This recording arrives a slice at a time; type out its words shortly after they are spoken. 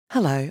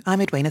Hello, I'm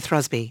Edwina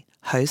Throsby,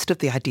 host of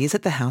the Ideas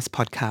at the House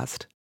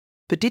podcast.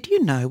 But did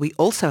you know we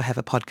also have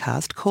a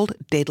podcast called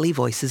Deadly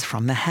Voices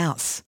from the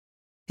House?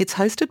 It's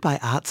hosted by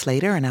arts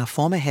leader and our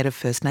former head of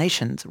First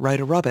Nations,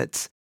 Rhoda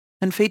Roberts,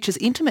 and features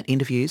intimate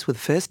interviews with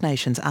First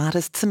Nations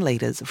artists and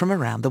leaders from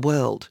around the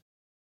world.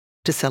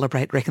 To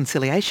celebrate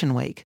Reconciliation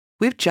Week,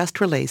 we've just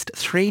released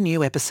 3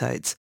 new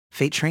episodes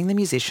featuring the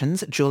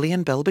musicians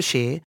Julian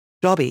Bell-Bashir,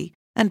 Dobby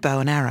and Bow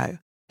and Arrow,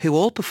 who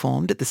all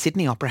performed at the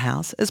Sydney Opera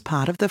House as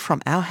part of the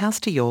From Our House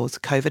to Yours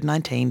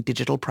COVID-19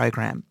 digital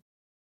program.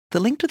 The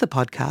link to the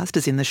podcast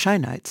is in the show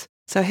notes,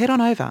 so head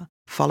on over,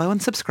 follow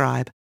and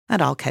subscribe,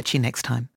 and I'll catch you next time.